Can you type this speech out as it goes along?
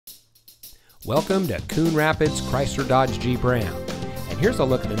Welcome to Coon Rapids Chrysler Dodge Jeep Ram. And here's a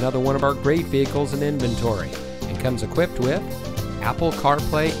look at another one of our great vehicles in inventory. And comes equipped with Apple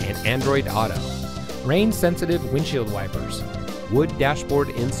CarPlay and Android Auto, rain-sensitive windshield wipers, wood dashboard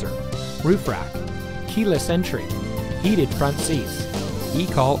insert, roof rack, keyless entry, heated front seats,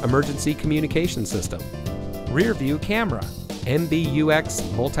 eCall emergency communication system, rear view camera, MBUX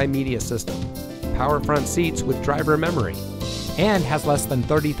multimedia system, power front seats with driver memory, and has less than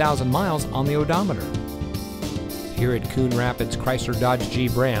 30,000 miles on the odometer. Here at Coon Rapids Chrysler Dodge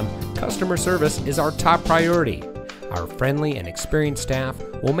Jeep Ram, customer service is our top priority. Our friendly and experienced staff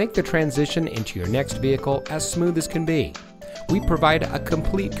will make the transition into your next vehicle as smooth as can be. We provide a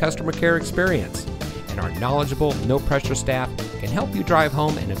complete customer care experience, and our knowledgeable, no-pressure staff can help you drive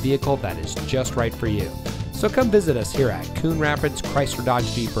home in a vehicle that is just right for you. So come visit us here at Coon Rapids Chrysler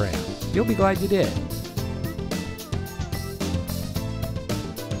Dodge Jeep Ram. You'll be glad you did.